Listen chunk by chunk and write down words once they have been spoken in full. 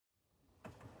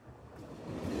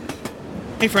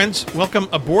Hey friends, welcome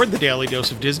aboard the Daily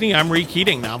Dose of Disney. I'm Ray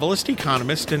Keating, novelist,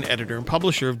 economist, and editor and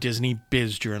publisher of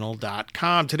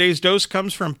DisneyBizJournal.com. Today's dose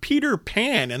comes from Peter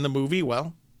Pan and the movie,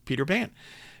 well, Peter Pan.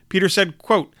 Peter said,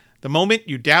 quote, "The moment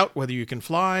you doubt whether you can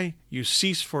fly, you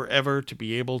cease forever to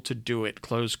be able to do it,"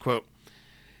 close quote.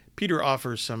 Peter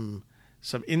offers some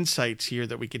insights here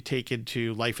that we could take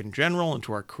into life in general,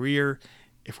 into our career,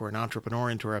 if we're an entrepreneur,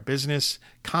 into our business.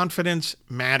 Confidence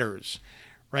matters.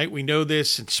 Right? We know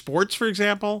this in sports, for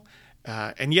example.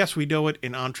 And yes, we know it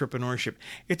in entrepreneurship.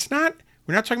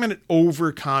 We're not talking about an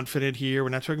overconfident here.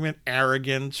 We're not talking about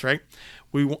arrogance, right?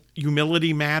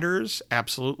 Humility matters.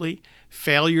 Absolutely.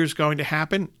 Failure is going to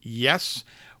happen. Yes.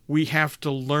 We have to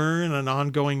learn on an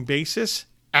ongoing basis.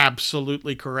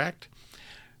 Absolutely correct.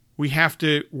 We have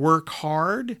to work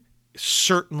hard.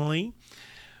 Certainly.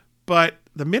 But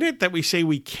the minute that we say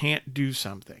we can't do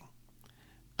something,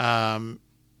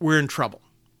 we're in trouble.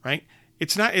 Right?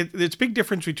 It's a big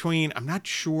difference between I'm not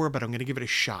sure, but I'm going to give it a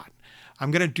shot.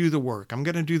 I'm going to do the work. I'm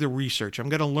going to do the research. I'm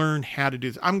going to learn how to do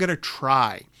this. I'm going to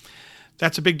try.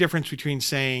 That's a big difference between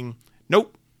saying,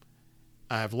 nope,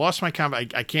 I've lost my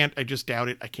confidence. I can't, I just doubt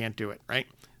it. I can't do it. Right?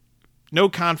 No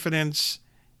confidence,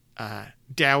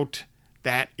 doubt,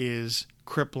 that is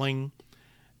crippling.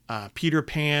 Peter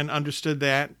Pan understood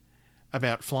that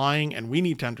about flying, and we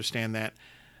need to understand that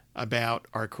about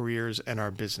our careers and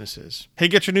our businesses. Hey,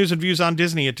 get your news and views on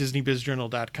Disney at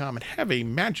DisneyBizJournal.com and have a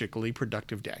magically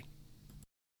productive day.